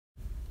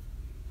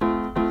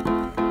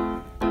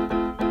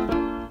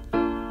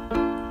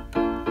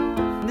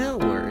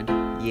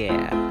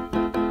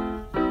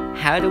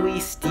how do we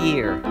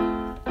steer?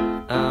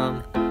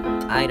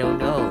 I don't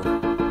know.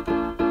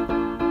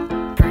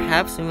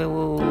 Perhaps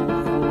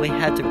we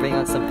had to bring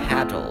out some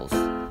paddles.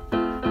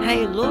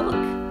 Hey, look!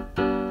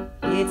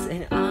 It's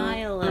an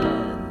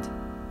island!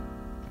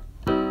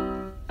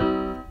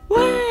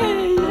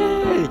 Way!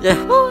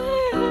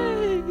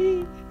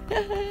 Way!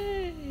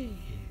 Hey!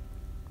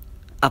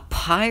 A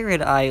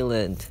pirate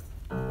island!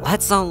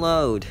 Let's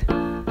unload!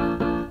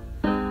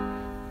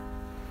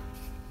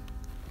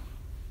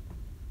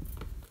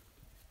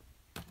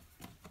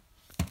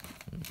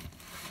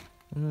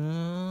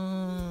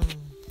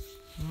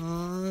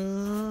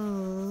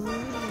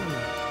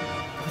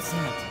 What's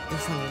that?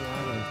 It's on the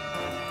island.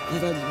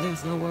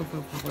 There's nowhere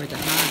for it to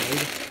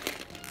hide.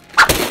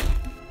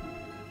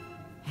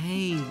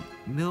 Hey,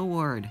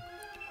 Millward.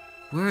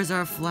 Where's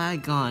our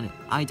flag gone?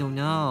 I don't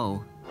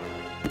know.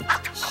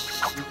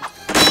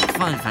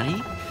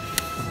 Funny.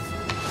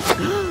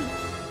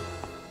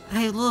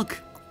 Hey,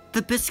 look!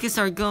 The biscuits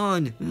are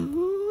gone!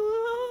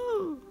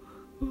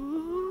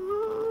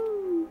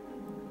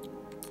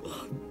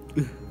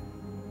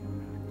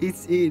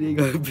 It's eating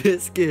our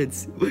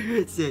biscuits. Where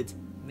is it?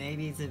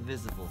 Maybe it's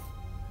invisible.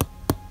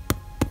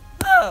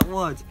 Ah,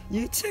 what?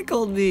 You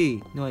tickled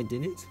me. No, I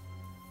didn't.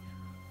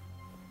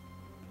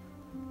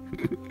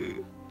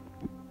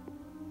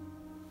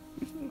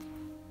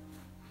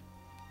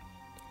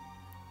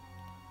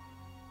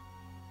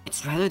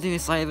 It's rather than the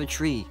side of a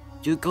tree.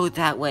 You go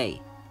that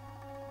way.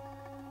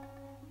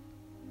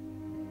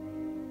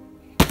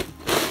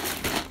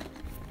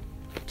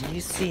 Do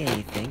you see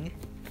anything?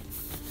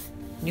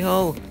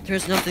 No,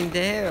 there's nothing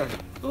there.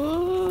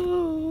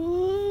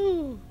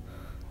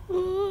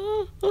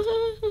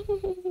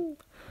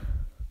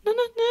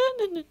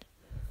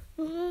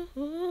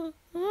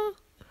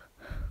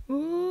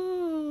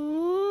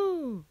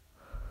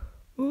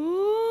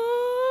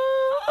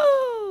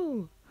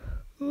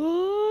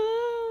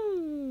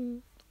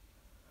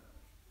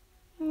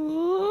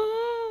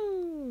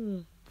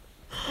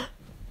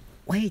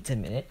 Wait a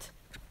minute.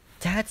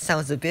 That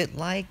sounds a bit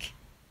like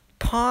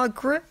Paw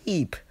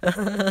Grape.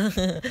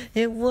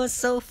 It was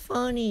so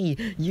funny.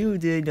 You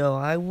didn't know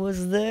I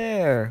was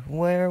there.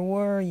 Where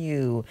were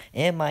you?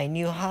 In my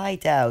new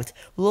hideout.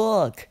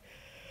 Look.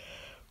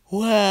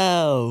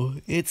 Wow,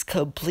 it's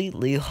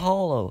completely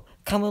hollow.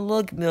 Come and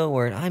look,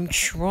 Millward. I'm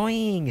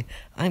trying.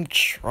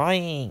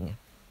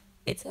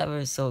 It's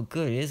ever so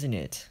good, isn't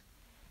it?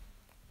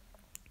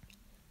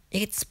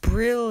 It's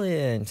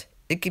brilliant.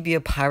 It could be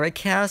a pirate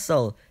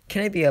castle.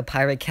 Can it be a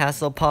pirate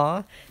castle,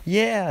 Pa?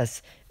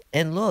 Yes.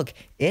 And look,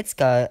 it's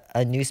got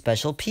a new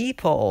special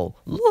peephole.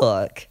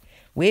 Look.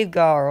 We've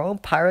got our own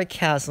pirate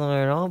castle and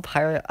our own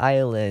pirate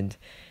island.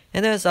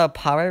 And there's a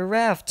pirate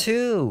raft,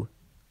 too.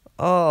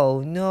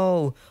 Oh,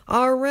 no.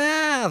 Our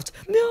raft!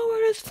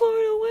 Millward is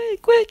floating away.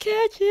 Quick,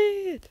 catch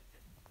it!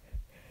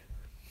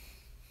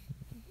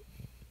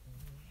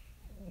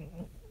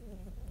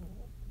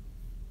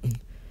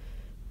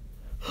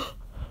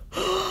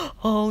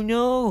 Oh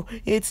no,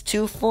 it's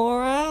too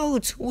far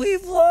out.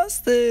 We've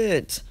lost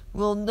it.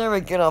 We'll never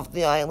get off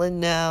the island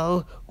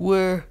now.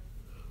 We're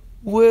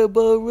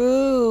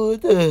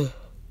marooned.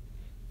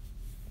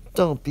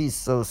 Don't be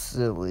so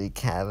silly,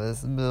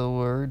 Cavis,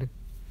 Millward.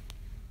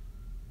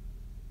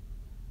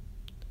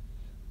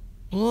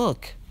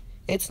 Look,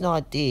 it's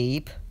not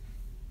deep.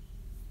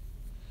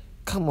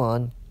 Come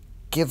on,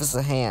 give us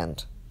a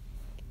hand.